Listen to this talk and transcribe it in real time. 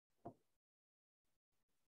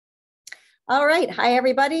All right. Hi,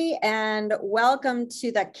 everybody, and welcome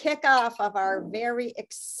to the kickoff of our very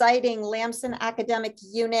exciting Lamson Academic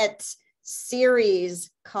Unit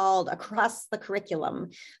series called Across the Curriculum,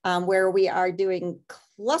 where we are doing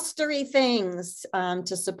clustery things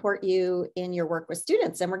to support you in your work with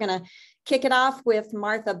students. And we're going to kick it off with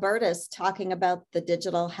Martha Burtis talking about the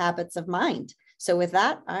digital habits of mind. So with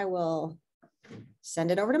that, I will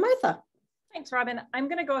send it over to Martha. Thanks, Robin. I'm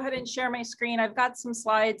going to go ahead and share my screen. I've got some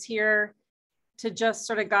slides here to just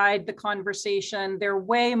sort of guide the conversation. They're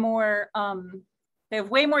way more, they have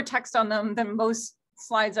way more text on them than most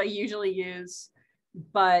slides I usually use,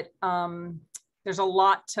 but there's a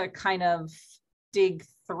lot to kind of dig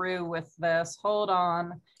through with this. Hold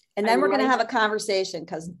on. And then we're going to have a conversation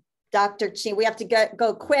because Dr. Cheney, we have to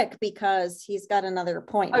go quick because he's got another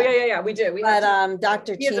appointment. Oh, yeah, we do. But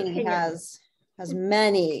Dr. Cheney has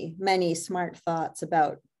many smart thoughts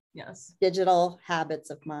about digital habits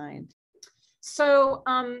of mind. So,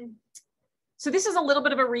 so this is a little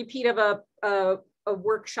bit of a repeat of a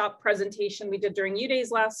workshop presentation we did during U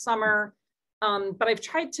Days last summer, but I've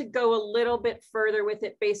tried to go a little bit further with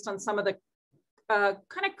it based on some of the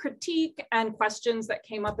kind of critique and questions that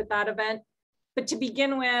came up at that event. But to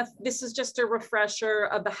begin with, this is just a refresher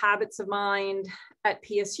of the habits of mind at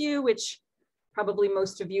PSU, which probably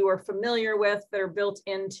most of you are familiar with. They're built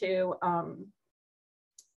into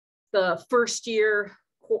the first year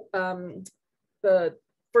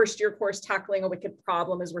course, Tackling a Wicked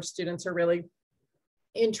Problem, is where students are really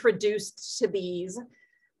introduced to these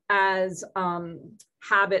as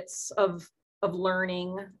habits of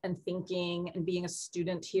learning and thinking and being a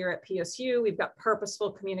student here at PSU. We've got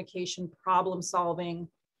purposeful communication, problem solving,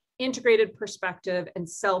 integrated perspective, and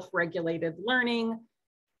self-regulated learning.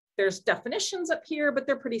 There's definitions up here, but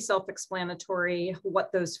they're pretty self-explanatory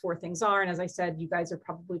what those four things are. And as I said, you guys are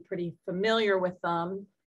probably pretty familiar with them.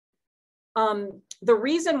 The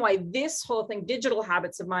reason why this whole thing, digital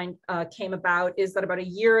habits of mind, came about is that about a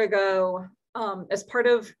year ago, as part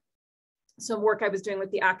of some work I was doing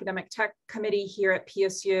with the Academic Tech Committee here at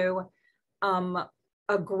PSU,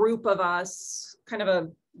 a group of us, kind of a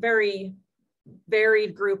very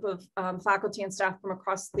varied group of faculty and staff from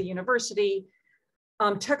across the university,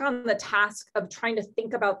 took on the task of trying to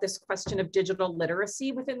think about this question of digital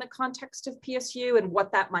literacy within the context of PSU and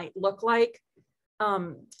what that might look like.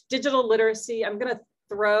 Digital literacy, I'm going to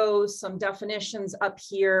throw some definitions up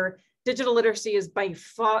here. Digital literacy is by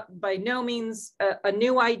no means a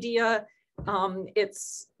new idea.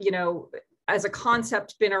 It's, as a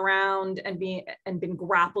concept, been around and been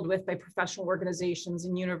grappled with by professional organizations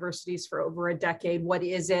and universities for over a decade. What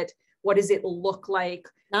is it? What does it look like?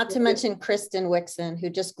 Not to mention Kristen Wixon,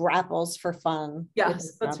 who just grapples for fun.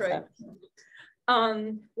 Yes, that's right.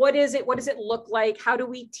 What is it? What does it look like? How do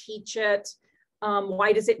we teach it?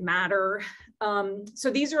 Why does it matter? So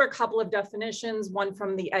these are a couple of definitions, one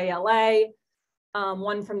from the ALA,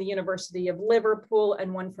 one from the University of Liverpool,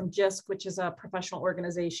 and one from JISC, which is a professional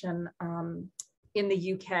organization in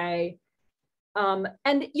the UK.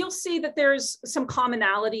 And you'll see that there's some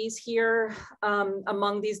commonalities here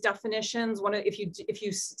among these definitions. If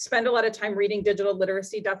you spend a lot of time reading digital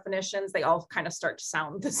literacy definitions, they all kind of start to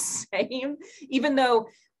sound the same, even though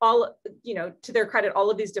to their credit, all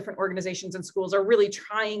of these different organizations and schools are really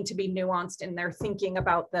trying to be nuanced in their thinking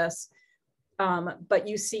about this. But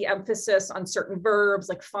you see emphasis on certain verbs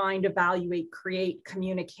like find, evaluate, create,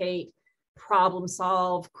 communicate, problem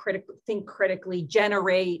solve, think critically,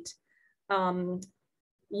 generate,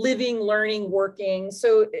 living, learning, working.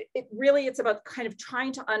 So it's about kind of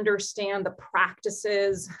trying to understand the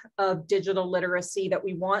practices of digital literacy that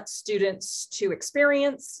we want students to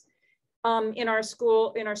experience in our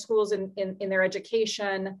schools and in their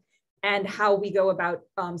education, and how we go about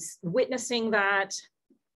witnessing that,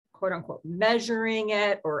 quote unquote, measuring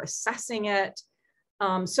it or assessing it,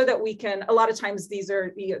 so that we can, a lot of times these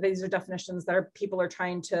are definitions that people are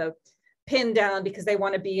trying to pin down because they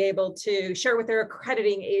want to be able to share with their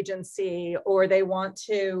accrediting agency, or they want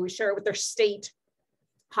to share it with their state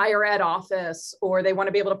higher ed office, or they want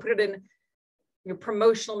to be able to put it in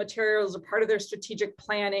promotional materials or part of their strategic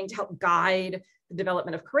planning to help guide the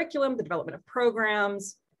development of curriculum, the development of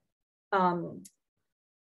programs.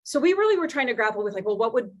 So we really were trying to grapple with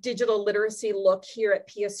what would digital literacy look here at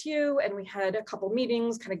PSU? And we had a couple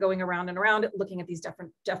meetings kind of going around and around it, looking at these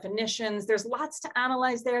different definitions. There's lots to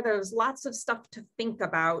analyze there. There's lots of stuff to think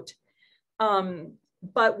about.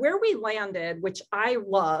 But where we landed, which I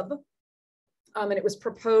love, and it was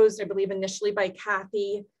proposed, I believe, initially by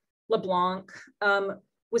Kathy LeBlanc,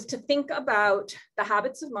 was to think about the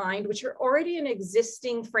habits of mind, which are already an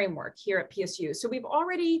existing framework here at PSU. So we've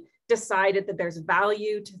already decided that there's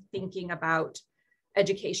value to thinking about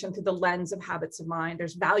education through the lens of habits of mind.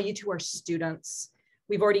 There's value to our students.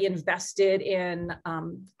 We've already invested in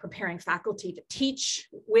preparing faculty to teach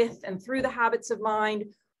with and through the habits of mind.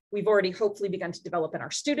 We've already hopefully begun to develop in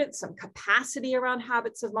our students some capacity around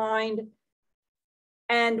habits of mind.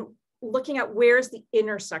 And looking at where's the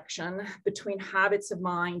intersection between habits of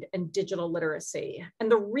mind and digital literacy.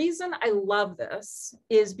 And the reason I love this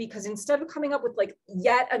is because instead of coming up with like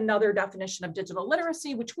yet another definition of digital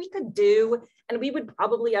literacy, which we could do, and we would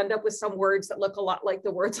probably end up with some words that look a lot like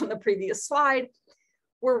the words on the previous slide,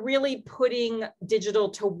 we're really putting digital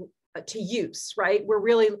to use, right?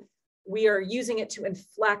 We are using it to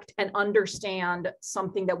inflect and understand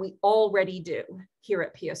something that we already do here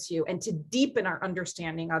at PSU and to deepen our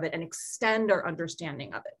understanding of it and extend our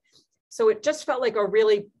understanding of it. So it just felt like a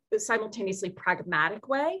really simultaneously pragmatic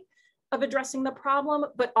way of addressing the problem,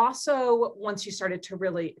 but also once you started to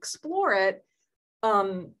really explore it,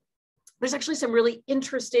 there's actually some really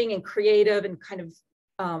interesting and creative and kind of,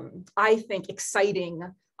 I think, exciting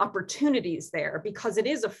opportunities there, because it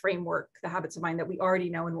is a framework, the habits of mind, that we already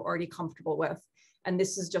know and we're already comfortable with. And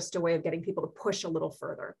this is just a way of getting people to push a little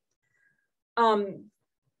further.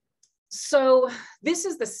 So this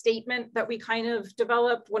is the statement that we kind of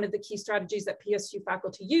developed. One of the key strategies that PSU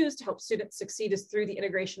faculty use to help students succeed is through the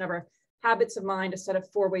integration of our habits of mind, a set of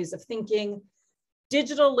 4 ways of thinking.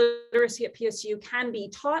 Digital literacy at PSU can be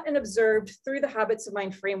taught and observed through the habits of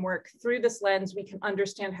mind framework. Through this lens, we can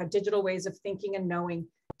understand how digital ways of thinking and knowing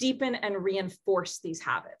deepen and reinforce these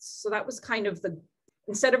habits. So that was kind of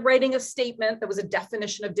instead of writing a statement that was a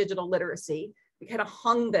definition of digital literacy, we kind of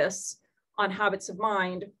hung this on habits of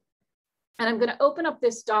mind. And I'm going to open up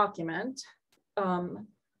this document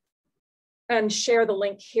and share the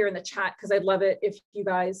link here in the chat, because I'd love it if you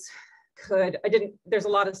guys could. There's a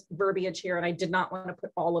lot of verbiage here and I did not want to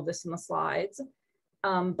put all of this in the slides.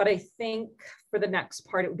 But I think for the next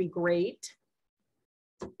part, it would be great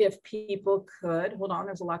if people could, hold on,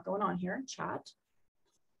 there's a lot going on here in chat.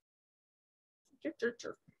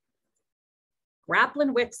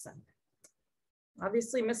 Grappling Wixon.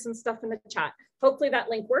 Obviously missing stuff in the chat. Hopefully that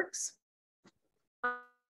link works.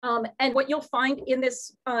 And what you'll find in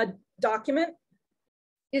this document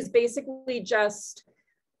is basically just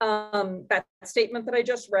that statement that I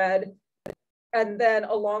just read, and then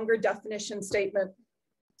a longer definition statement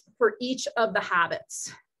for each of the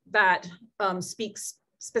habits that speaks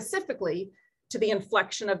specifically to the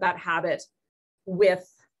inflection of that habit with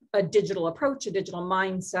a digital approach, a digital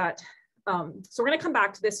mindset. So we're going to come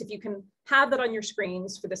back to this. If you can have that on your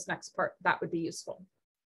screens for this next part, that would be useful.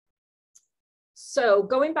 So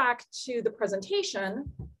going back to the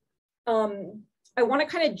presentation, I want to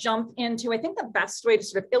kind of jump into, I think the best way to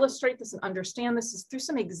sort of illustrate this and understand this is through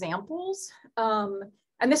some examples. And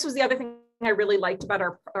this was the other thing I really liked about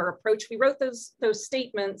our approach. We wrote those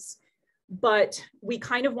statements, but we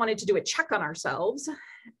kind of wanted to do a check on ourselves.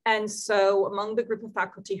 And so among the group of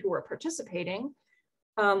faculty who were participating,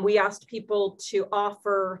 we asked people to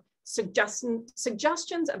offer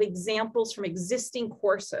suggestions of examples from existing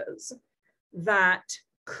courses that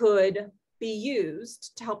could be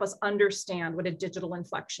used to help us understand what a digital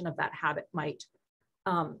inflection of that habit might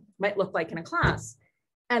look like in a class.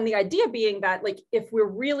 And the idea being that, like, if we're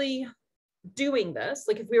really doing this,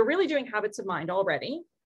 like if we're really doing habits of mind already,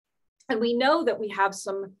 and we know that we have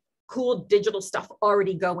some cool digital stuff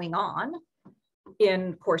already going on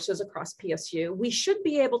in courses across PSU, we should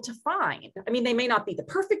be able to find, I mean, they may not be the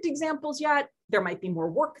perfect examples yet, there might be more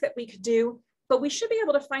work that we could do, but we should be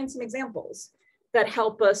able to find some examples that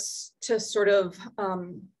help us to sort of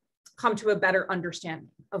come to a better understanding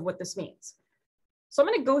of what this means. So I'm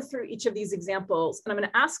going to go through each of these examples, and I'm going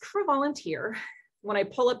to ask for a volunteer when I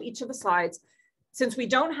pull up each of the slides. Since we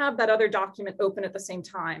don't have that other document open at the same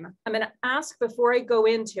time, I'm going to ask before I go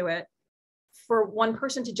into it for one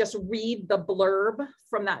person to just read the blurb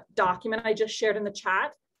from that document I just shared in the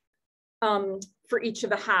chat for each of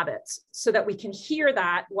the habits, so that we can hear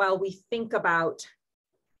that while we think about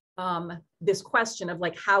this question of,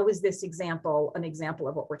 like, how is this example an example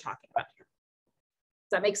of what we're talking about here?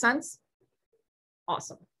 Does that make sense?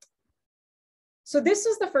 Awesome. So this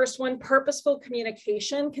is the first one, purposeful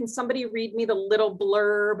communication. Can somebody read me the little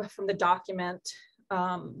blurb from the document?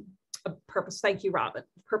 Thank you, Robin.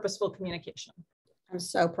 Purposeful communication. I'm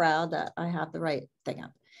so proud that I have the right thing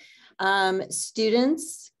up.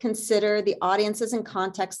 Students consider the audiences and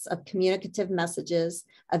contexts of communicative messages,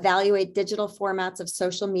 evaluate digital formats of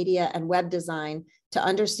social media and web design to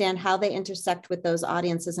understand how they intersect with those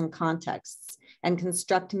audiences and contexts, and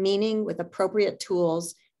construct meaning with appropriate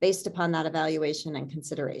tools based upon that evaluation and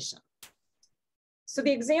consideration. So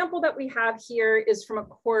the example that we have here is from a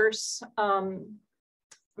course, I'm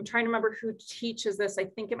trying to remember who teaches this. I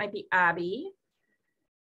think it might be Abby.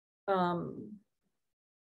 No,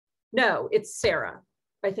 it's Sarah.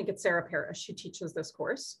 I think it's Sarah Parrish who teaches this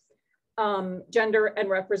course. Gender and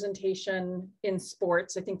representation in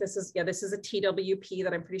sports. I think this is, yeah, this is a TWP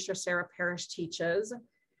that I'm pretty sure Sarah Parrish teaches.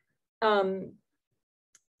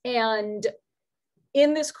 And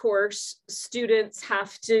in this course, students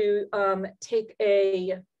have to take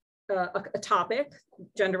a topic,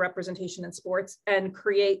 gender representation in sports, and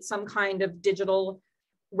create some kind of digital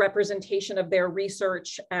representation of their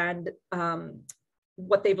research and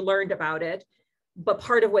what they've learned about it. But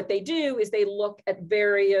part of what they do is they look at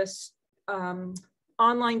various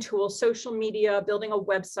online tools, social media, building a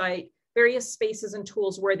website, various spaces and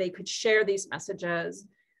tools where they could share these messages,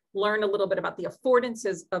 learn a little bit about the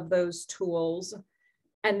affordances of those tools,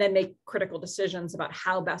 and then make critical decisions about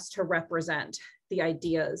how best to represent the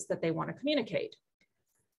ideas that they want to communicate.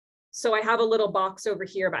 So I have a little box over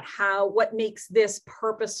here about what makes this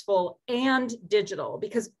purposeful and digital,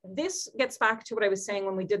 because this gets back to what I was saying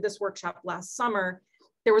when we did this workshop last summer.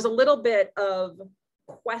 There was a little bit of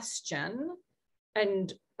question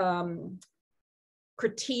and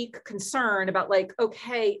critique, concern about like,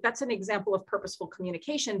 okay, that's an example of purposeful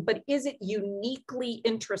communication, but is it uniquely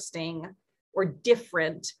interesting or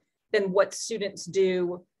different than what students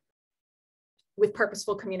do with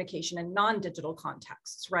purposeful communication in non-digital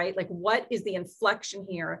contexts, right? Like, what is the inflection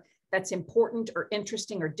here that's important or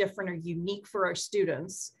interesting or different or unique for our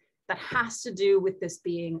students that has to do with this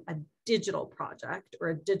being a digital project or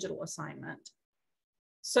a digital assignment?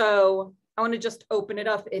 So I want to just open it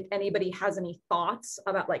up if anybody has any thoughts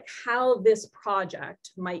about like how this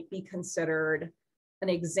project might be considered an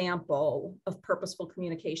example of purposeful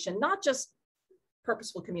communication, not just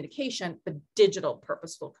purposeful communication, but digital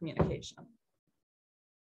purposeful communication.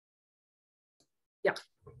 Yeah.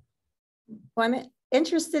 Well, I'm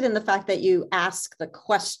interested in the fact that you ask the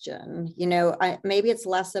question. You know, maybe it's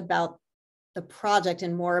less about the project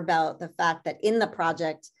and more about the fact that in the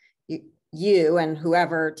project, you and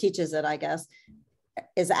whoever teaches it, I guess,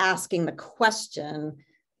 is asking the question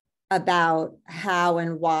about how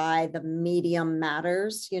and why the medium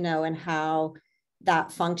matters, you know, and how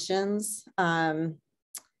that functions.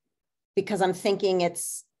 Because I'm thinking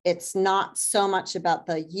it's not so much about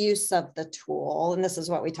the use of the tool, and this is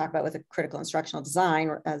what we talk about with a critical instructional design,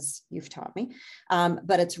 as you've taught me,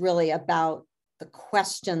 but it's really about the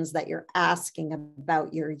questions that you're asking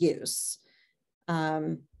about your use.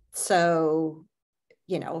 So,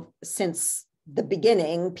 you know, since the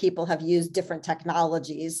beginning, people have used different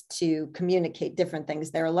technologies to communicate different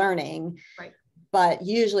things they're learning, right? But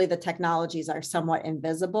usually the technologies are somewhat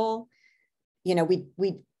invisible. You know, we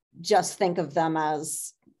just think of them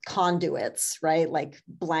as conduits, right? Like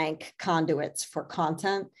blank conduits for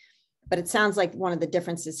content. But it sounds like one of the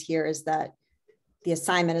differences here is that the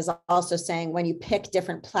assignment is also saying when you pick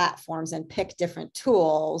different platforms and pick different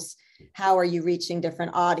tools, how are you reaching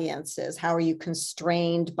different audiences? How are you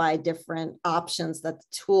constrained by different options that the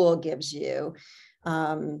tool gives you?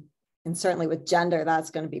 And certainly with gender, that's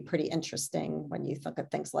going to be pretty interesting when you look at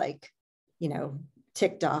things like, you know,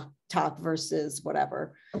 TikTok versus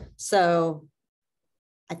whatever. So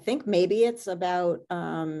I think maybe it's about,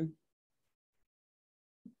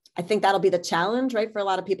 I think that'll be the challenge, right? For a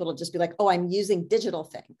lot of people to just be like, oh, I'm using digital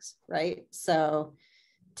things, right? So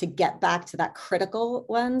to get back to that critical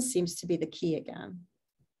lens seems to be the key again.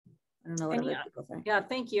 I don't know what other people think. Yeah,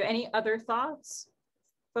 thank you. Any other thoughts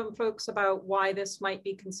from folks about why this might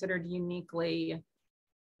be considered uniquely,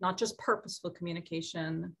 not just purposeful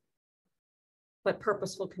communication, but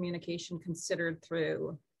purposeful communication considered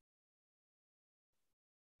through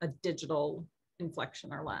a digital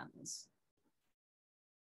inflection or lens?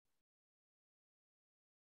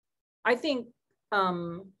 I think,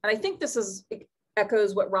 and I think this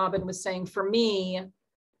echoes what Robin was saying. For me,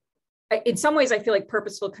 in some ways, I feel like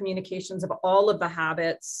purposeful communications of all of the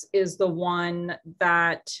habits is the one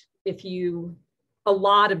that a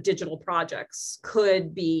lot of digital projects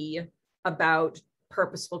could be about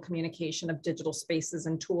purposeful communication of digital spaces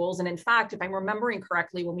and tools. And in fact, if I'm remembering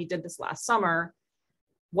correctly, when we did this last summer,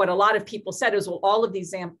 what a lot of people said is, well, all of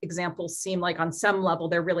these examples seem like on some level,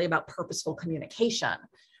 they're really about purposeful communication,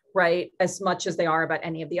 right? As much as they are about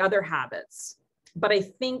any of the other habits. But I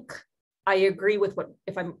think I agree with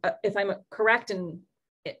if I'm correct in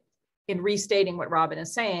restating what Robin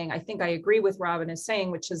is saying, I think I agree with Robin is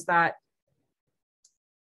saying, which is that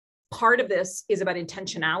part of this is about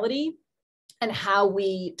intentionality and how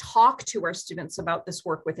we talk to our students about this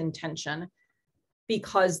work with intention,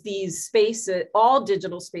 because these spaces, all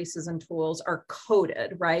digital spaces and tools are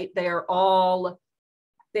coded, right? They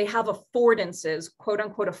have affordances, quote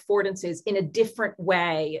unquote affordances, in a different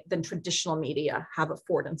way than traditional media have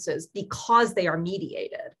affordances, because they are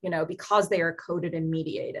mediated, because they are coded and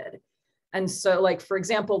mediated. And so, like, for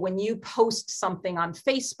example, when you post something on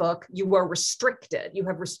Facebook, you are restricted. You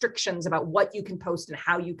have restrictions about what you can post and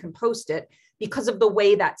how you can post it because of the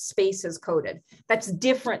way that space is coded. That's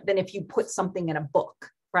different than if you put something in a book,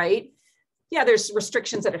 right? Yeah, there's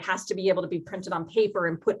restrictions that it has to be able to be printed on paper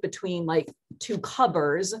and put between like two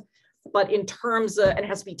covers, but in terms of, and it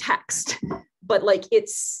has to be text, but like it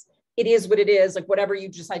is what it is, like whatever you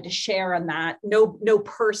decide to share on that, no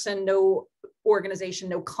person, no organization,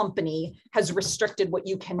 no company has restricted what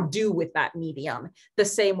you can do with that medium. The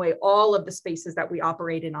same way all of the spaces that we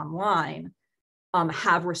operate in online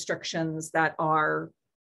have restrictions that are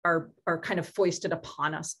kind of foisted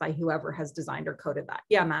upon us by whoever has designed or coded that.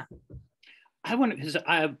 Yeah, Matt. I want to, because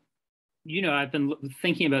I've been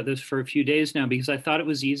thinking about this for a few days now, because I thought it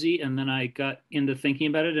was easy, and then I got into thinking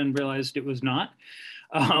about it and realized it was not.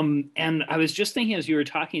 And I was just thinking as you were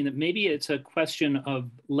talking that maybe it's a question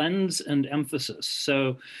of lens and emphasis.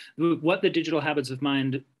 So what the digital habits of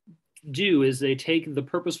mind do is they take the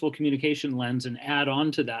purposeful communication lens and add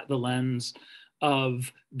on to that the lens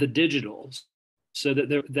of the digital. So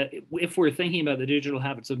that if we're thinking about the digital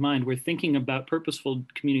habits of mind, we're thinking about purposeful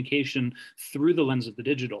communication through the lens of the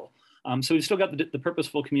digital. So we've still got the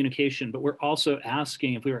purposeful communication, but we're also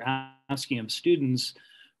asking, if we were asking of students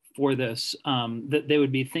for this, that they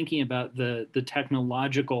would be thinking about the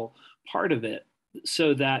technological part of it,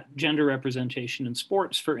 so that gender representation in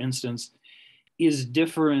sports, for instance, is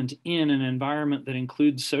different in an environment that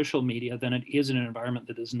includes social media than it is in an environment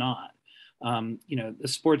that is not. The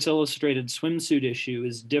Sports Illustrated swimsuit issue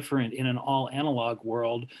is different in an all analog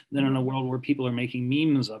world than in a world where people are making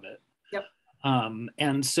memes of it. Yep.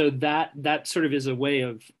 And so that sort of is a way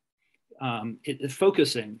of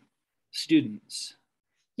focusing students.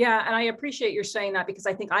 Yeah, and I appreciate your saying that, because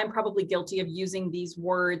I think I'm probably guilty of using these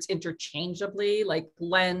words interchangeably, like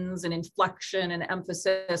lens and inflection and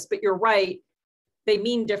emphasis, but you're right, they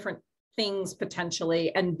mean different things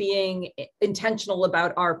potentially, and being intentional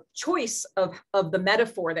about our choice of the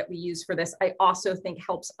metaphor that we use for this, I also think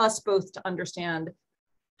helps us both to understand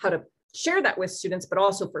how to share that with students, but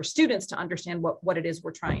also for students to understand what it is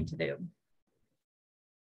we're trying to do.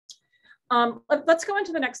 Let's go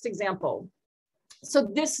into the next example. So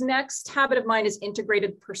this next habit of mine is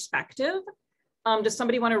integrated perspective. Does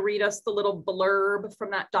somebody want to read us the little blurb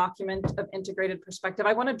from that document of integrated perspective?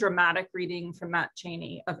 I want a dramatic reading from Matt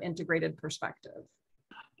Cheney of integrated perspective.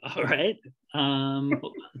 All right.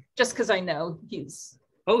 Just because I know he's...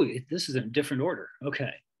 Oh, this is in a different order.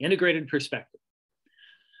 Okay. Integrated perspective.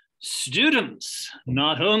 Students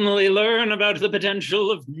not only learn about the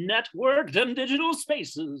potential of networked and digital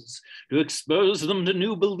spaces to expose them to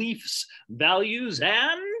new beliefs, values,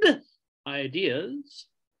 and ideas,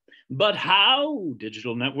 but how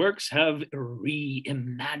digital networks have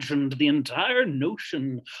reimagined the entire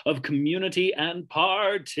notion of community and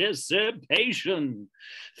participation.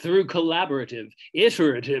 Through collaborative,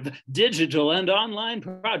 iterative, digital, and online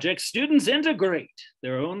projects, students integrate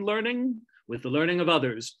their own learning with the learning of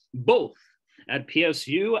others, both at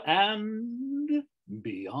PSU and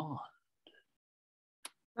beyond.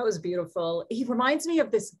 That was beautiful. He reminds me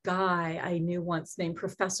of this guy I knew once named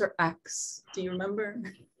Professor X. Do you remember?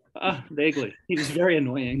 Vaguely. He was very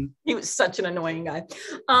annoying. He was such an annoying guy.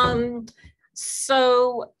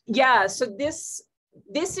 So this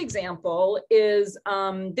example is,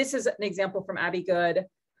 this is an example from Abby Good,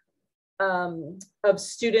 of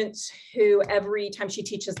students who every time she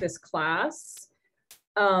teaches this class,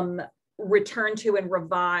 return to and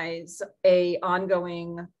revise a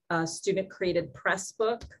ongoing student created press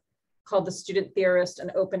book called The Student Theorist,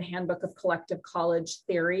 an Open Handbook of Collective College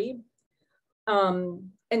Theory.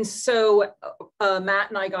 And so Matt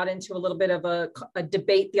and I got into a little bit of a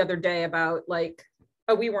debate the other day about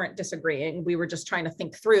we weren't disagreeing. We were just trying to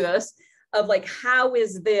think through this of how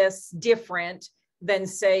is this different than,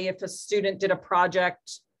 say, if a student did a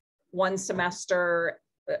project one semester,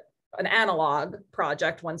 an analog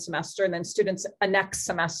project one semester, and then students a next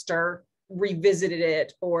semester revisited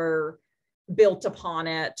it or built upon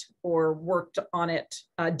it or worked on it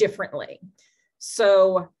differently.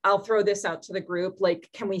 So I'll throw this out to the group.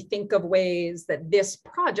 Can we think of ways that this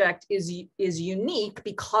project is unique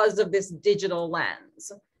because of this digital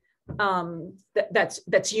lens?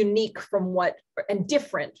 That's unique from and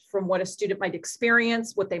different from what a student might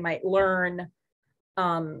experience, what they might learn,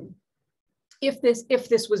 if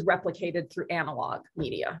this was replicated through analog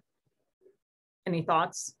media. Any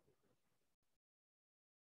thoughts?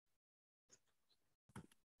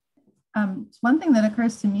 One thing that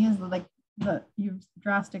occurs to me is that you've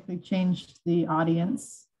drastically changed the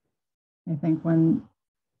audience. I think when,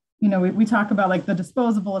 we talk about like the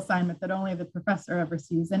disposable assignment that only the professor ever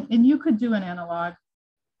sees, and you could do an analog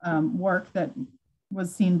work that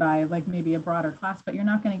was seen by like maybe a broader class, but you're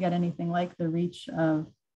not going to get anything like the reach of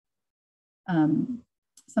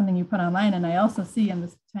something you put online. And I also see in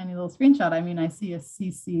this tiny little screenshot, I see a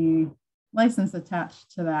CC license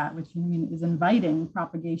attached to that, which is inviting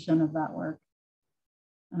propagation of that work.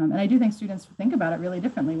 And I do think students think about it really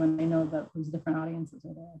differently when they know that those different audiences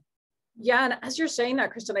are there. Yeah, and as you're saying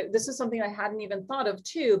that, Kristen, this is something I hadn't even thought of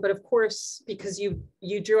too. But of course, because you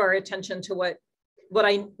drew our attention to what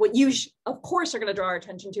you of course are going to draw our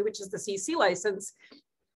attention to, which is the CC license,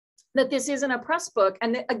 that this isn't a press book.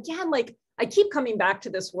 And again, like I keep coming back to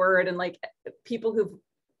this word, and like people who've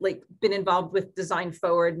like been involved with design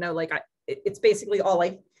forward know like it's basically all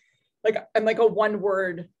I'm like a one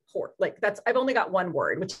word for like I've only got one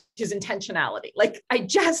word, which is intentionality. Like I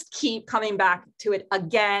just keep coming back to it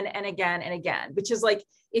again and again and again, which is like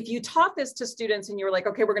if you taught this to students and you were like,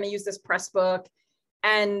 okay, we're going to use this press book,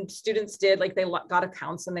 and students did, like they got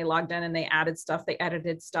accounts and they logged in and they added stuff, they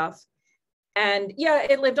edited stuff. And yeah,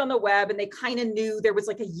 it lived on the web and they kind of knew there was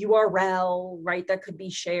like a URL, right, that could be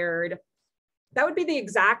shared. That would be the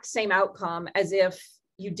exact same outcome as if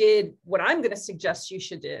you did what I'm going to suggest you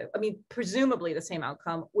should do. Presumably the same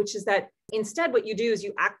outcome, which is that instead what you do is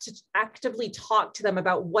you actively talk to them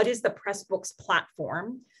about what is the Pressbooks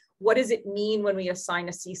platform? What does it mean when we assign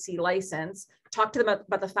a CC license? Talk to them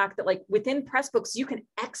about the fact that like within Pressbooks, you can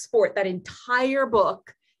export that entire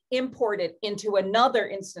book, import it into another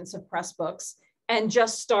instance of Pressbooks, and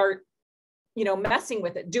just start, messing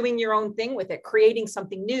with it, doing your own thing with it, creating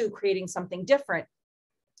something new, creating something different.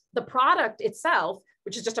 The product itself,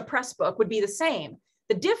 which is just a press book, would be the same.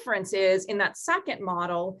 The difference is in that second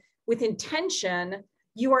model, with intention,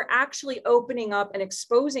 you are actually opening up and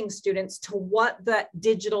exposing students to what that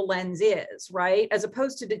digital lens is, right? As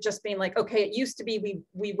opposed to it just being like, okay, it used to be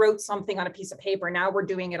we wrote something on a piece of paper, now we're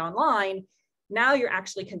doing it online. Now you're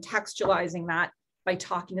actually contextualizing that by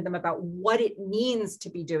talking to them about what it means to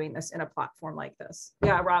be doing this in a platform like this.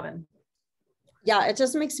 Yeah, Robin. Yeah, it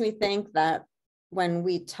just makes me think that when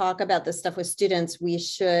we talk about this stuff with students, we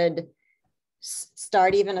should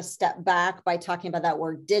start even a step back by talking about that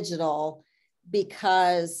word digital,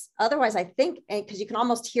 because otherwise I think, because you can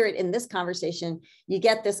almost hear it in this conversation, you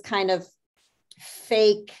get this kind of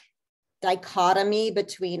fake dichotomy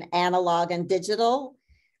between analog and digital,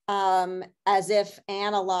 as if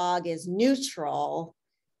analog is neutral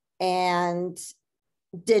and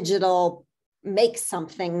digital makes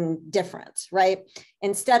something different, right?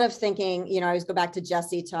 Instead of thinking, I always go back to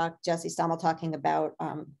Jesse Stommel talking about,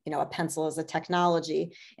 a pencil as a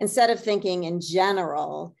technology. Instead of thinking in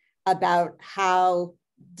general about how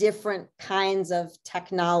different kinds of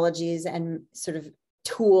technologies and sort of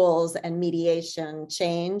tools and mediation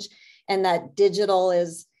change, and that digital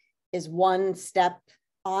is one step,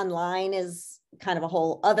 online is kind of a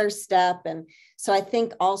whole other step. And so I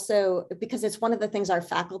think also, because it's one of the things our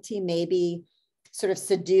faculty may be sort of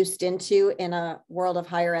seduced into in a world of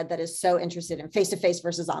higher ed that is so interested in face-to-face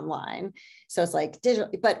versus online. So it's like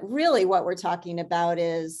digital, but really what we're talking about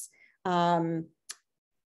is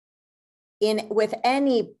with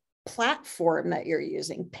any platform that you're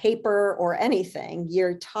using, paper or anything,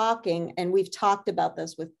 you're talking, and we've talked about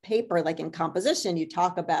this with paper, like in composition, you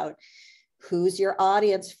talk about who's your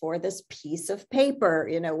audience for this piece of paper,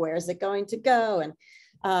 where is it going to go?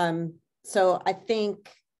 And so I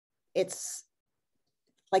think it's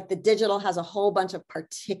like the digital has a whole bunch of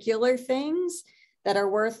particular things that are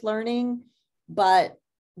worth learning, but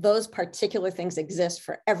those particular things exist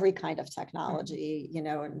for every kind of technology,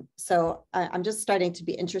 and so I'm just starting to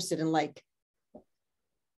be interested in like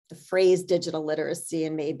the phrase digital literacy,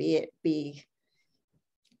 and maybe it be,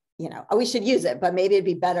 we should use it, but maybe it'd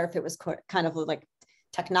be better if it was kind of like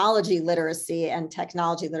technology literacy, and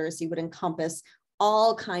technology literacy would encompass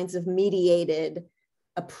all kinds of mediated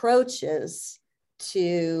approaches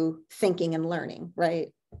to thinking and learning,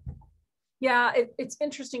 right? Yeah, it's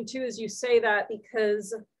interesting too, as you say that,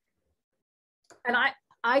 because, and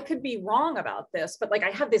I could be wrong about this, but like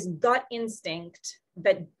I have this gut instinct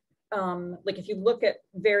that like if you look at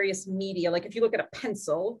various media, like if you look at a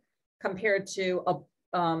pencil compared to a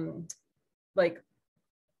like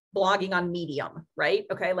blogging on Medium, right?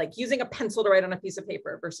 Okay, like using a pencil to write on a piece of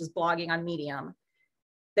paper versus blogging on Medium,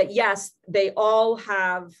 that yes, they all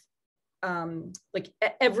have like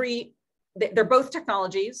every they're both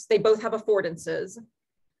technologies. They both have affordances,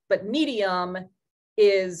 but medium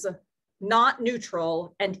is not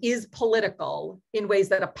neutral and is political in ways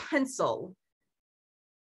that a pencil,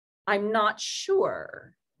 I'm not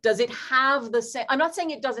sure. Does it have the same? I'm not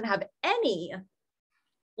saying it doesn't have any,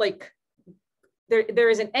 like there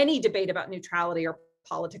isn't any debate about neutrality or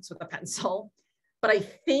politics with a pencil, but I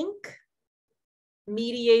think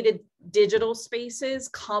mediated digital spaces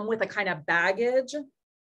come with a kind of baggage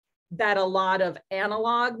that a lot of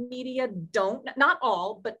analog media don't, not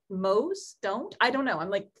all, but most don't. I don't know. I'm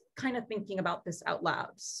like kind of thinking about this out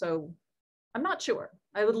loud. So I'm not sure.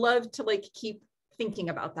 I would love to like keep thinking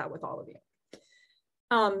about that with all of you.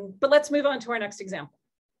 But let's move on to our next example.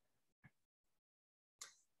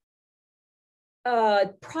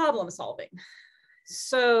 Problem solving.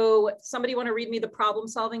 So somebody want to read me the problem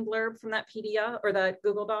solving blurb from that PDF or that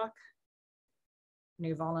Google Doc?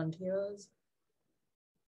 New volunteers.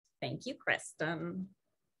 Thank you, Kristen.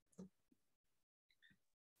 I'm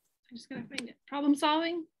just gonna find it. Problem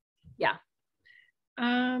solving? Yeah.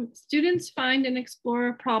 Students find and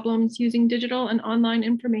explore problems using digital and online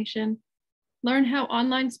information, learn how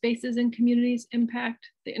online spaces and communities impact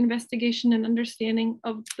the investigation and understanding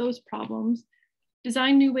of those problems,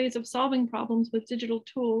 design new ways of solving problems with digital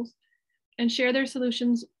tools, and share their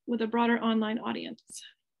solutions with a broader online audience.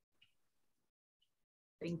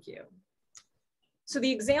 Thank you. So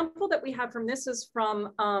the example that we have from this is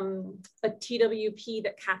from a TWP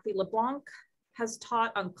that Kathy LeBlanc has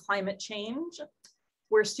taught on climate change,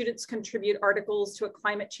 where students contribute articles to a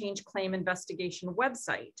climate change claim investigation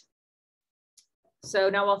website. So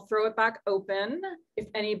now I'll throw it back open. If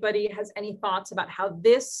anybody has any thoughts about how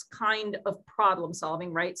this kind of problem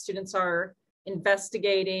solving, right? Students are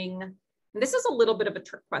investigating, and this is a little bit of a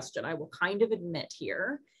trick question, I will kind of admit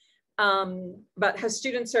here, but how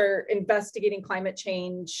students are investigating climate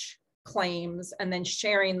change claims and then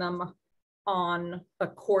sharing them on a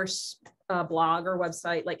course blog or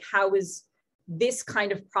website, like how is this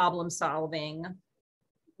kind of problem solving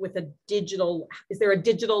with a digital, is there a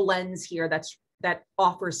digital lens here that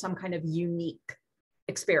offers some kind of unique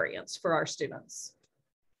experience for our students?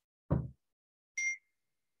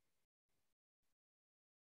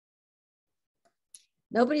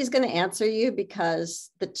 Nobody's going to answer you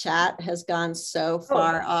because the chat has gone so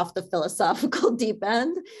far off the philosophical deep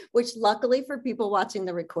end, which luckily for people watching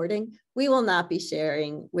the recording, we will not be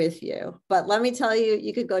sharing with you. But let me tell you,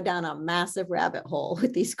 you could go down a massive rabbit hole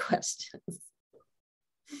with these questions.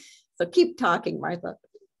 So keep talking, Martha.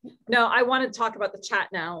 No, I want to talk about the chat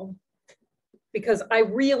now because I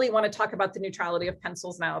really want to talk about the neutrality of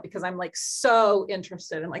pencils now because I'm like so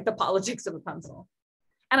interested in like the politics of a pencil.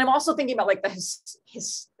 And I'm also thinking about like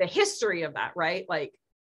the history of that, right? Like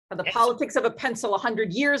the politics of a pencil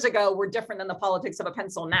 100 years ago were different than the politics of a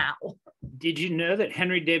pencil now. Did you know that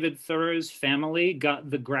Henry David Thoreau's family got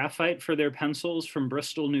the graphite for their pencils from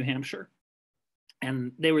Bristol, New Hampshire?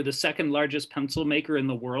 And they were the second largest pencil maker in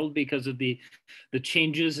the world because of the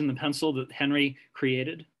changes in the pencil that Henry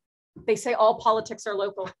created. They say all politics are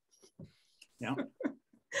local. Yeah.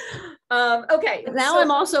 Okay. Now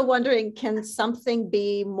I'm also wondering, can something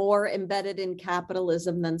be more embedded in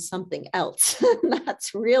capitalism than something else?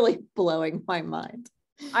 That's really blowing my mind.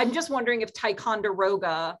 I'm just wondering if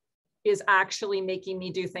Ticonderoga is actually making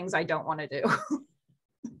me do things I don't want to do.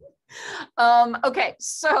 Okay,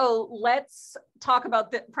 so let's talk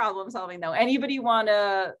about the problem solving though. Anybody want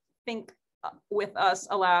to think with us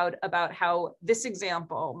aloud about how this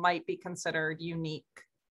example might be considered unique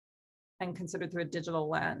and considered through a digital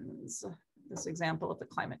lens, this example of the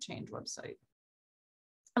climate change website?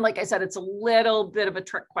 And like I said, it's a little bit of a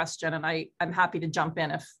trick question and I'm happy to jump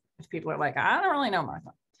in if people are like, I don't really know,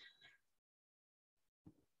 Martha.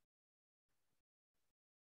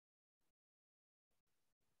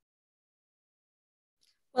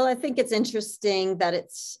 Well, I think it's interesting that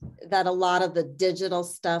that a lot of the digital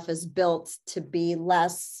stuff is built to be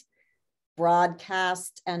less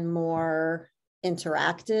broadcast and more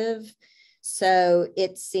interactive. So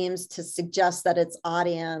it seems to suggest that its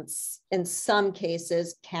audience in some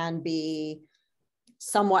cases can be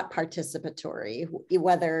somewhat participatory,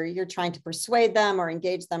 whether you're trying to persuade them or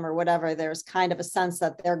engage them or whatever. There's kind of a sense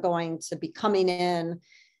that they're going to be coming in.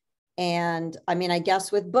 And I mean, I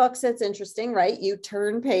guess with books, it's interesting, right? You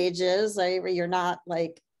turn pages, you're not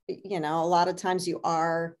like, you know, a lot of times you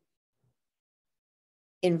are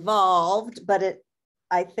involved, but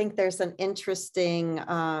I think there's an interesting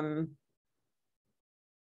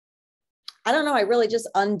I don't know, I really just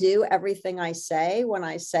undo everything I say when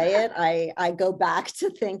I say it. I go back to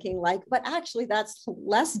thinking like, but actually that's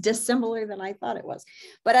less dissimilar than I thought it was.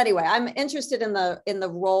 But anyway, I'm interested in the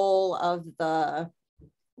role of the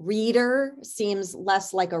reader. Seems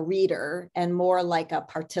less like a reader and more like a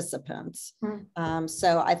participant.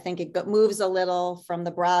 So I think it moves a little from the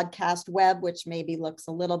broadcast web, which maybe looks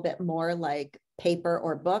a little bit more like paper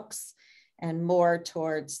or books, and more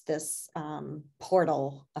towards this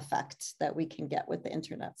portal effect that we can get with the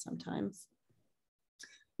internet sometimes.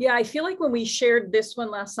 Yeah, I feel like when we shared this one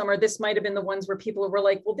last summer, this might have been the ones where people were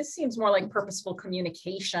like, well, this seems more like purposeful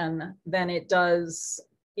communication than it does,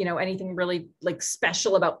 you know, anything really like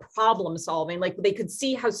special about problem solving. Like they could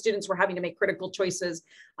see how students were having to make critical choices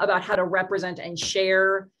about how to represent and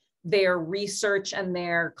share their research and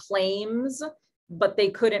their claims, but they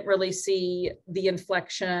couldn't really see the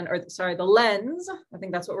inflection, or sorry, the lens, I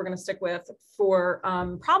think that's what we're going to stick with, for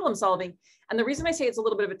problem solving. And the reason I say it's a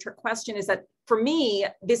little bit of a trick question is that for me,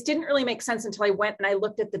 this didn't really make sense until I went and I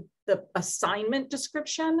looked at the assignment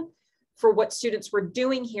description for what students were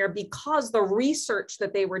doing here, because the research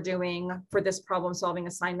that they were doing for this problem solving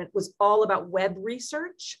assignment was all about web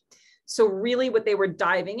research. So really what they were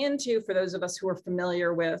diving into, for those of us who are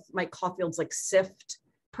familiar with Mike Caulfield's like SIFT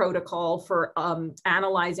protocol for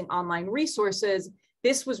analyzing online resources,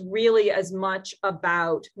 this was really as much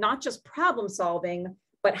about not just problem solving,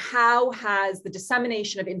 but how has the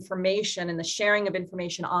dissemination of information and the sharing of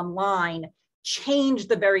information online changed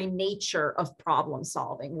the very nature of problem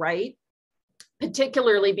solving, right?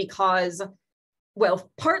 Particularly because, well,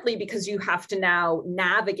 partly because you have to now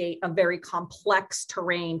navigate a very complex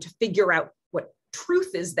terrain to figure out what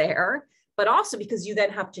truth is there, but also because you then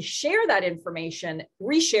have to share that information,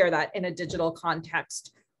 reshare that in a digital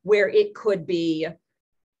context where it could be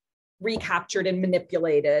recaptured and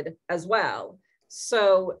manipulated as well.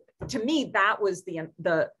 So to me, that was the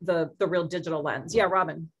real digital lens. Yeah,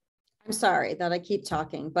 Robin. I'm sorry that I keep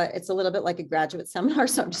talking, but it's a little bit like a graduate seminar,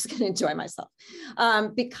 so I'm just going to enjoy myself.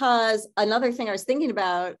 Because another thing I was thinking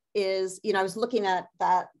about is, you know, I was looking at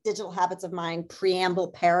that Digital Habits of Mind preamble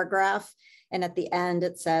paragraph, and at the end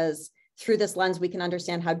it says, through this lens, we can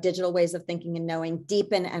understand how digital ways of thinking and knowing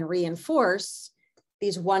deepen and reinforce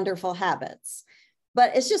these wonderful habits.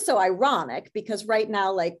 But it's just so ironic because right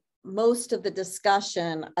now, like most of the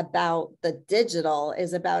discussion about the digital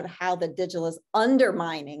is about how the digital is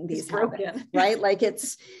undermining these habits, right? Like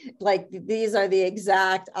it's like these are the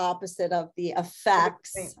exact opposite of the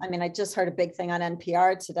effects. I mean, I just heard a big thing on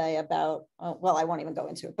NPR today about, well, I won't even go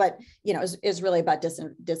into it, but you know, is really about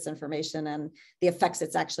disinformation and the effects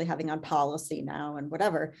it's actually having on policy now and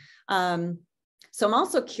whatever. So I'm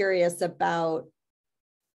also curious about,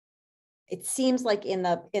 it seems like in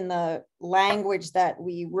the language that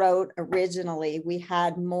we wrote originally, we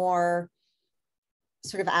had more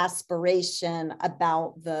sort of aspiration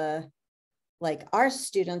about like our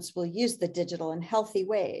students will use the digital in healthy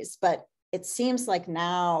ways, but it seems like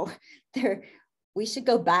now we should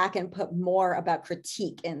go back and put more about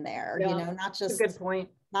critique in there, you know, not just a good point,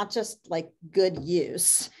 not just like good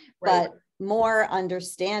use, right, but more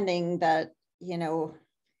understanding that, you know,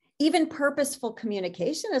 even purposeful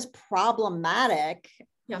communication is problematic,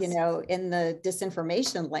 yes, you know, in the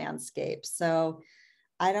disinformation landscape. So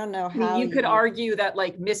I don't know how you could argue that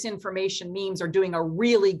like misinformation memes are doing a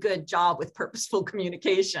really good job with purposeful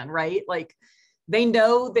communication, right? Like they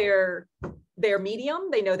know their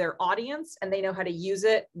medium, they know their audience, and they know how to use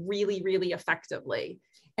it really, really effectively.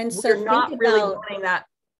 And so we're not really wanting that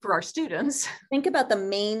for our students. Think about the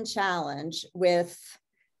main challenge with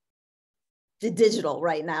the digital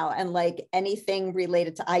right now and like anything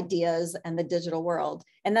related to ideas and the digital world.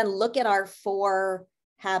 And then look at our 4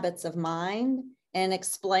 habits of mind and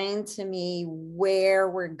explain to me where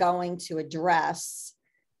we're going to address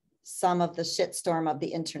some of the shitstorm of the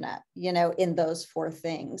internet, you know, in those 4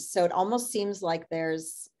 things. So it almost seems like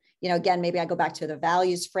there's, you know, again, maybe I go back to the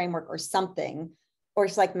values framework or something, or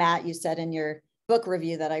it's like Matt, you said in your book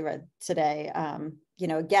review that I read today, you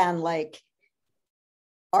know, again, like,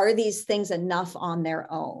 are these things enough on their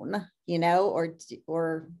own, you know,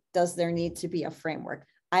 or does there need to be a framework?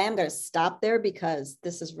 I am going to stop there because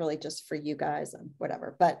this is really just for you guys and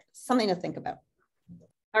whatever, but something to think about.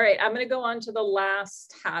 All right, I'm going to go on to the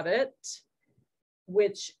last habit,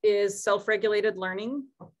 which is self-regulated learning.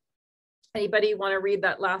 Anybody want to read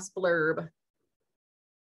that last blurb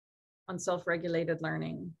on self-regulated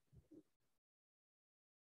learning?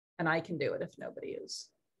 And I can do it if nobody is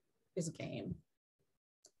game.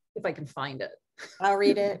 If I can find it. I'll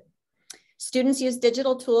read it. Students use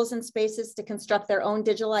digital tools and spaces to construct their own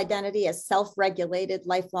digital identity as self-regulated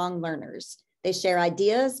lifelong learners. They share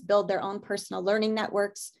ideas, build their own personal learning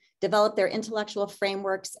networks, develop their intellectual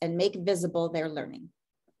frameworks, and make visible their learning.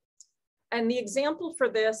 And the example for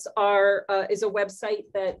this is a website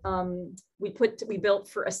that we built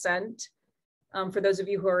for Ascent. For those of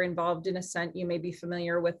you who are involved in Ascent, you may be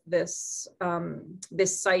familiar with this,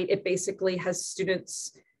 this site. It basically has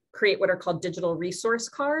students create what are called digital resource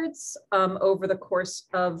cards over the course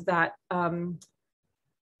of that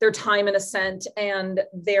their time in Ascent, and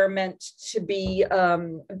they're meant to be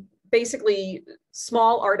basically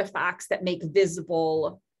small artifacts that make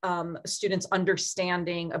visible students'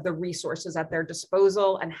 understanding of the resources at their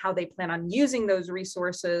disposal and how they plan on using those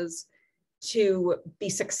resources to be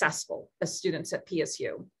successful as students at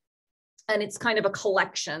PSU. And it's kind of a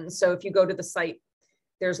collection. So if you go to the site,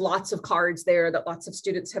 there's lots of cards there that lots of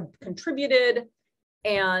students have contributed,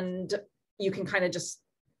 and you can kind of just,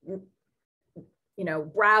 you know,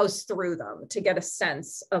 browse through them to get a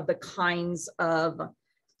sense of the kinds of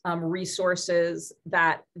resources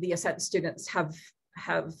that the Ascent students have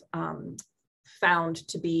found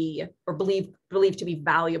to be, or believed to be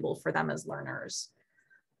valuable for them as learners.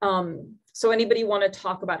 So anybody want to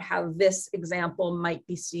talk about how this example might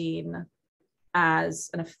be seen as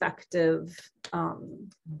an effective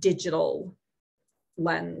digital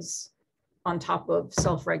lens on top of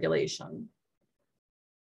self-regulation?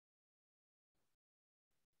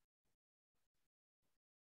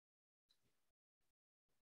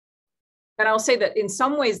 And I'll say that in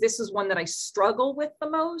some ways, this is one that I struggle with the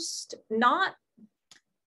most, not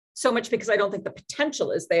so much because I don't think the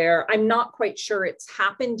potential is there. I'm not quite sure it's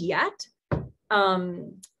happened yet.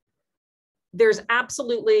 There's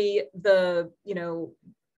absolutely there's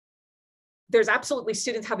absolutely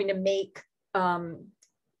students having to make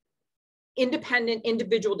independent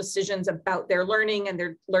individual decisions about their learning and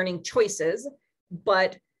their learning choices,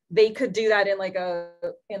 but they could do that in like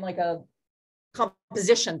a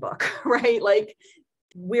composition book, right? Like,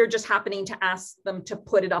 we're just happening to ask them to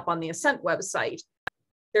put it up on the Ascent website.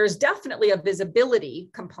 There's definitely a visibility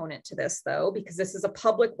component to this, though, because this is a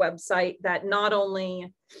public website that not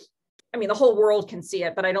only, I mean, the whole world can see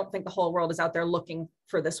it, but I don't think the whole world is out there looking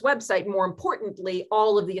for this website. More importantly,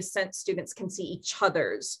 all of the Ascent students can see each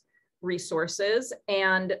other's resources,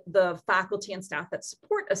 and the faculty and staff that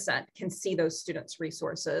support Ascent can see those students'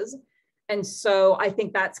 resources. And so I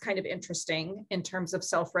think that's kind of interesting in terms of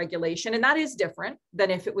self-regulation. And that is different than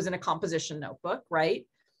if it was in a composition notebook, right?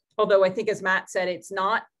 Although I think, as Matt said, it's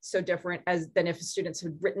not so different than if students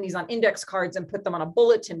had written these on index cards and put them on a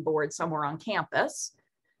bulletin board somewhere on campus,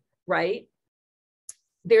 right?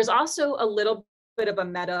 There's also a little bit of a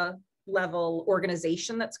meta level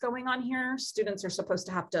organization that's going on here. Students are supposed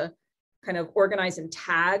to have to kind of organize and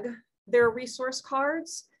tag their resource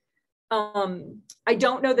cards. I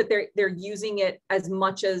don't know that they're using it as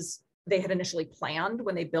much as they had initially planned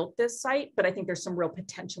when they built this site, but I think there's some real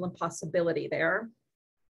potential and possibility there.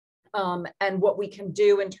 And what we can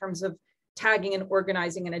do in terms of tagging and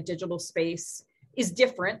organizing in a digital space is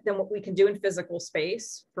different than what we can do in physical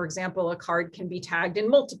space. For example, a card can be tagged in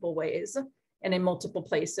multiple ways and in multiple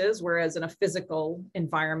places, whereas in a physical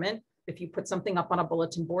environment, if you put something up on a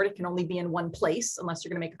bulletin board, it can only be in one place unless you're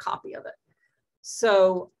going to make a copy of it.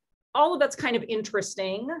 So all of that's kind of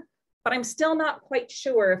interesting, but I'm still not quite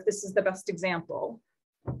sure if this is the best example.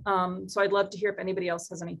 So I'd love to hear if anybody else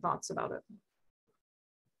has any thoughts about it.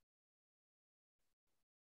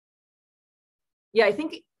 Yeah, I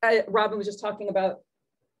think Robin was just talking about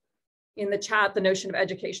in the chat, the notion of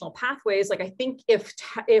educational pathways. Like, I think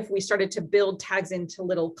if we started to build tags into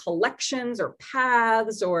little collections or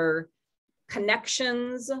paths or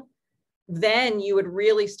connections, then you would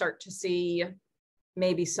really start to see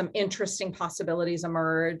maybe some interesting possibilities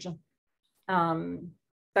emerge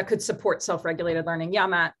that could support self-regulated learning. Yeah,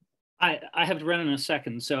 Matt. I have to run in a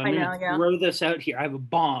second, so I'm going to throw this out here. I have a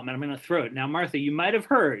bomb, and I'm going to throw it. Now, Martha, you might have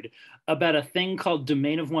heard about a thing called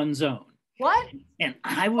domain of one's own. What? And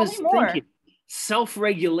I was thinking,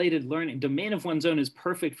 self-regulated learning, domain of one's own is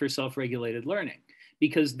perfect for self-regulated learning,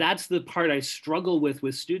 because that's the part I struggle with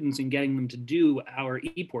students in getting them to do our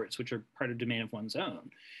ePorts, which are part of domain of one's own,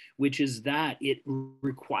 which is that it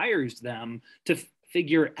requires them to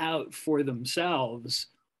figure out for themselves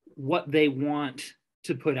what they want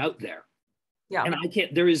to put out there. Yeah. And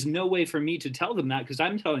there is no way for me to tell them that, because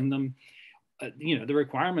I'm telling them, the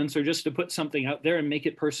requirements are just to put something out there and make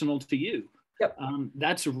it personal to you. Yep.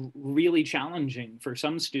 That's really challenging for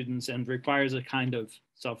some students and requires a kind of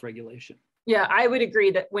self-regulation. Yeah, I would agree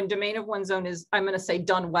that when domain of one's own is, I'm going to say,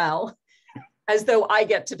 done well, as though I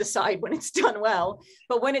get to decide when it's done well,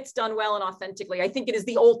 but when it's done well and authentically, I think it is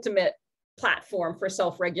the ultimate platform for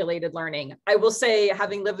self-regulated learning. I will say,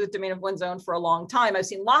 having lived with domain of one's own for a long time, I've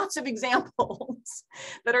seen lots of examples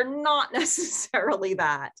that are not necessarily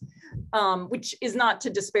that, which is not to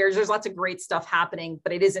disparage. There's lots of great stuff happening,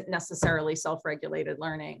 but it isn't necessarily self-regulated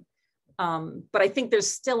learning. But I think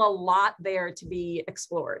there's still a lot there to be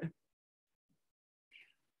explored.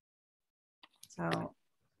 So,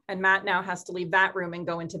 and Matt now has to leave that room and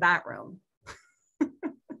go into that room.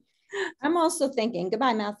 I'm also thinking,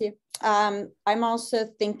 goodbye, Matthew. I'm also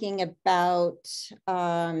thinking about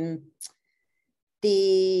like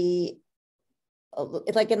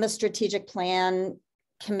in the strategic plan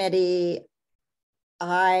committee,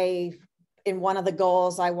 in one of the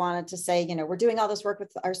goals, I wanted to say, you know, we're doing all this work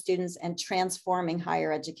with our students and transforming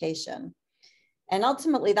higher education. And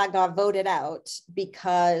ultimately that got voted out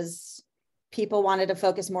because people wanted to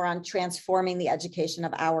focus more on transforming the education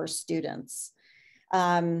of our students.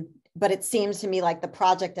 But it seems to me like the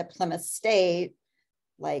project at Plymouth State,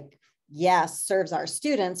 like, yes, serves our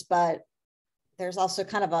students, but there's also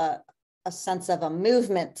kind of a sense of a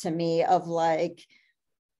movement to me of like,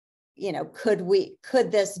 you know,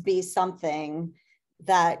 could this be something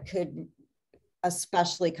that could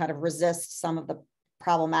especially kind of resist some of the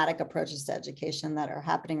problematic approaches to education that are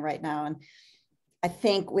happening right now? And I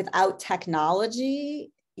think without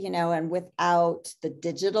technology, you know, and without the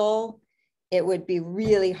digital, it would be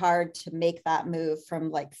really hard to make that move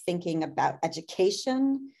from like thinking about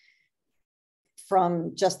education,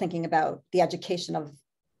 from just thinking about the education of,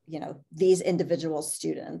 you know, these individual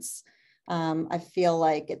students. I feel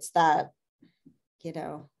like it's that, you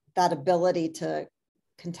know, that ability to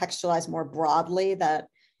contextualize more broadly that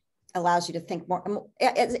allows you to think more.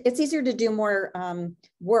 It's easier to do more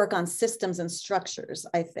work on systems and structures,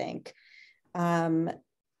 I think. When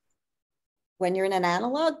you're in an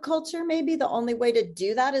analog culture, maybe the only way to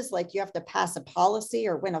do that is like you have to pass a policy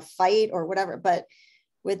or win a fight or whatever. But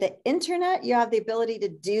with the internet, you have the ability to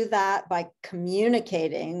do that by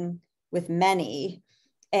communicating with many.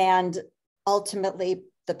 And ultimately,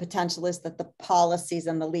 the potential is that the policies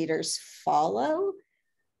and the leaders follow.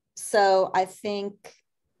 So I think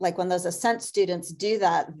like when those Ascent students do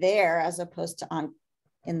that there, as opposed to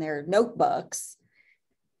in their notebooks,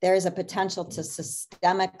 there is a potential to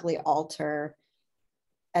systemically alter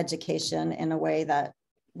education in a way that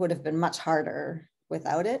would have been much harder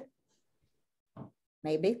without it.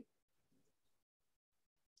 Maybe.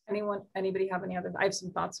 Anybody have any other? I have some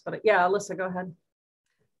thoughts, but yeah, Alyssa, go ahead.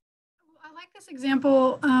 I like this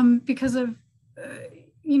example because of,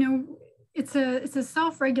 you know, it's a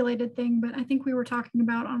self-regulated thing, but I think we were talking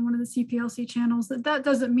about on one of the CPLC channels that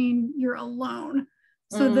doesn't mean you're alone.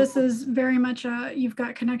 So this is very much you've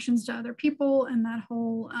got connections to other people and that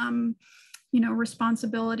whole, you know,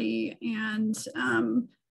 responsibility and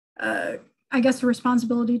I guess a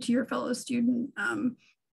responsibility to your fellow student.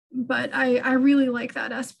 But I really like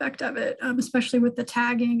that aspect of it, especially with the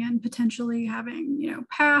tagging and potentially having, you know,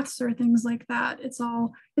 paths or things like that. It's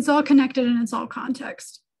all connected and it's all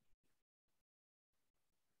context.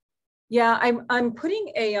 Yeah, I'm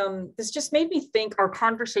putting this just made me think, our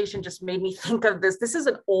conversation just made me think of this. This is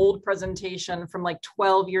an old presentation from like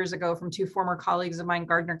 12 years ago from two former colleagues of mine,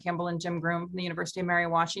 Gardner Campbell and Jim Groom from the University of Mary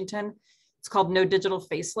Washington. It's called No Digital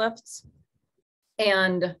Facelifts.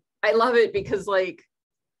 And I love it because like,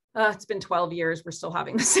 it's been 12 years, we're still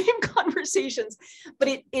having the same conversations, but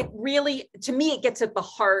it really, to me, it gets at the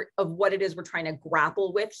heart of what it is we're trying to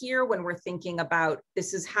grapple with here when we're thinking about,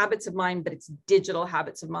 this is habits of mind, but it's digital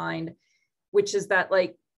habits of mind, which is that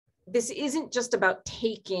like, this isn't just about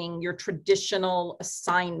taking your traditional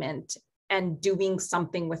assignment and doing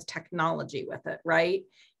something with technology with it, right?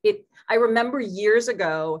 I remember years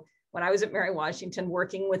ago when I was at Mary Washington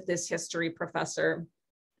working with this history professor.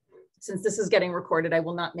 Since this is getting recorded, I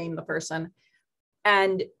will not name the person.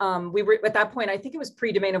 And we were at that point, I think it was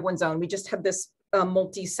pre-domain of one's own. We just had this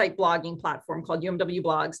multi-site blogging platform called UMW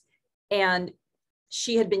Blogs. And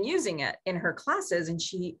she had been using it in her classes. And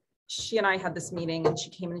she and I had this meeting and she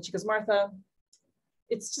came in and she goes, Martha,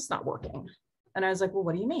 it's just not working. And I was like, well,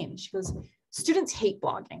 what do you mean? She goes, students hate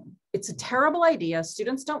blogging. It's a terrible idea.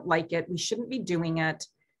 Students don't like it. We shouldn't be doing it.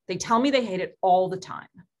 They tell me they hate it all the time.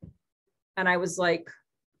 And I was like,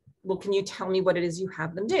 well, can you tell me what it is you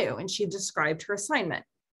have them do? And she described her assignment.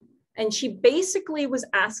 And she basically was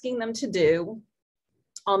asking them to do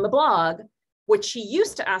on the blog what she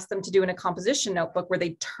used to ask them to do in a composition notebook where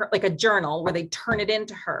they like a journal where they turn it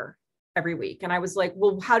into her every week. And I was like,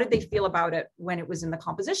 well, how did they feel about it when it was in the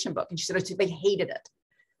composition book? And she said, they hated it.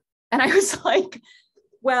 And I was like,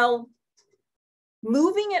 well,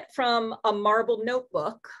 moving it from a marbled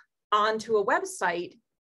notebook onto a website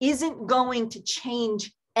isn't going to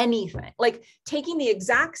change anything. Like taking the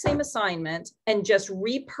exact same assignment and just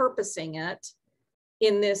repurposing it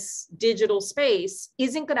in this digital space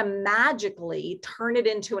isn't going to magically turn it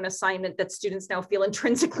into an assignment that students now feel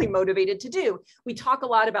intrinsically motivated to do. We talk a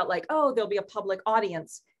lot about like, oh, there'll be a public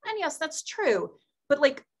audience. And yes, that's true. But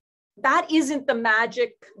like, that isn't the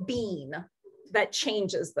magic bean that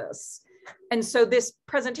changes this. And so this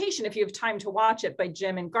presentation, if you have time to watch it, by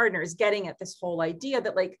Jim and Gardner, is getting at this whole idea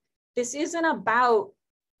that like, this isn't about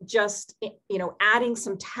just, you know, adding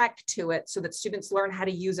some tech to it so that students learn how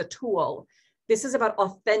to use a tool. This is about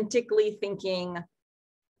authentically thinking,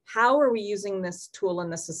 how are we using this tool in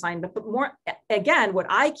this assignment? But more, again, what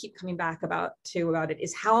I keep coming back about it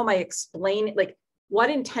is how am I explaining, like, what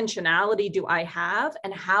intentionality do I have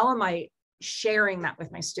and how am I sharing that with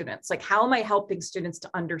my students? Like, how am I helping students to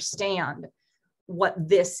understand what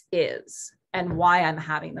this is and why I'm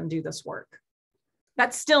having them do this work?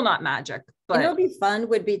 That's still not magic, but it'll be fun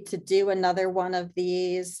would be to do another one of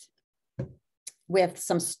these with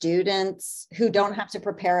some students who don't have to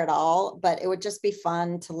prepare at all, but it would just be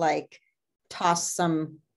fun to like toss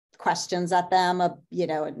some questions at them, you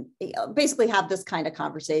know, and basically have this kind of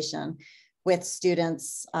conversation with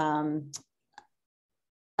students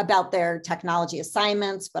about their technology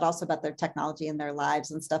assignments, but also about their technology in their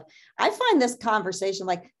lives and stuff. I find this conversation,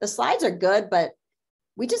 like the slides are good, but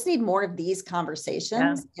we just need more of these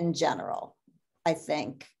conversations in general, I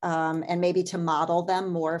think, and maybe to model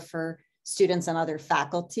them more for students and other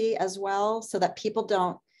faculty as well, so that people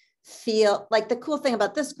don't feel like, the cool thing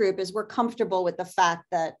about this group is we're comfortable with the fact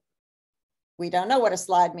that we don't know what a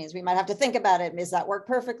slide means. We might have to think about it. Does that work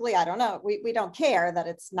perfectly? I don't know. We don't care that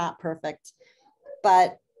it's not perfect,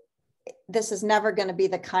 but this is never going to be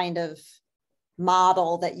the kind of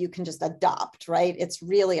model that you can just adopt, right? It's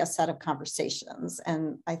really a set of conversations.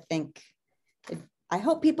 And I think, I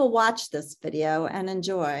hope people watch this video and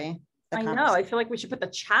enjoy. I know, I feel like we should put the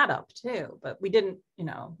chat up too, but we didn't, you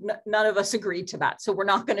know, none of us agreed to that. So we're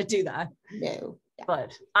not going to do that. No. Yeah.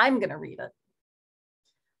 But I'm going to read it.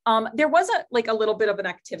 There was a little bit of an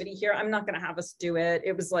activity here. I'm not going to have us do it.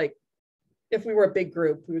 It was like, if we were a big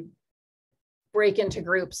group, we would break into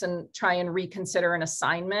groups and try and reconsider an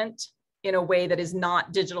assignment in a way that is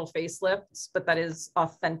not digital facelifts, but that is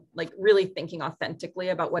authentic, like really thinking authentically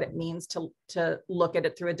about what it means to look at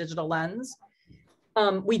it through a digital lens.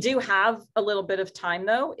 We do have a little bit of time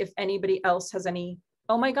though, if anybody else has any.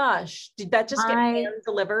 Oh my gosh, did that just get hand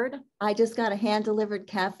delivered? I just got a hand delivered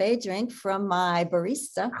cafe drink from my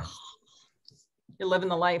barista. You're living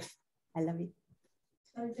the life. I love you.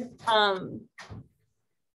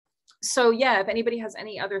 So yeah, if anybody has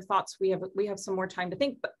any other thoughts, we have some more time to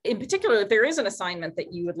think, but in particular, if there is an assignment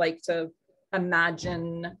that you would like to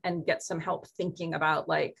imagine and get some help thinking about,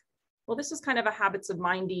 like, well, this is kind of a habits of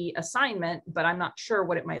mindy assignment, but I'm not sure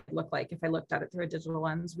what it might look like if I looked at it through a digital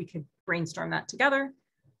lens, we could brainstorm that together,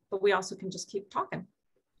 but we also can just keep talking.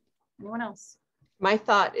 Anyone else? My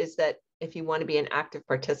thought is that if you want to be an active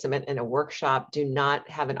participant in a workshop, do not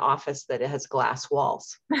have an office that has glass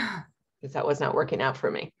walls, because that was not working out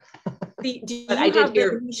for me. Do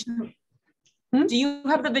you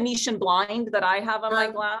have the Venetian blind that I have on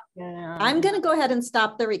my glass? Yeah. I'm going to go ahead and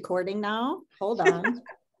stop the recording now. Hold on.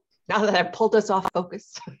 Now that I've pulled us off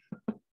focus.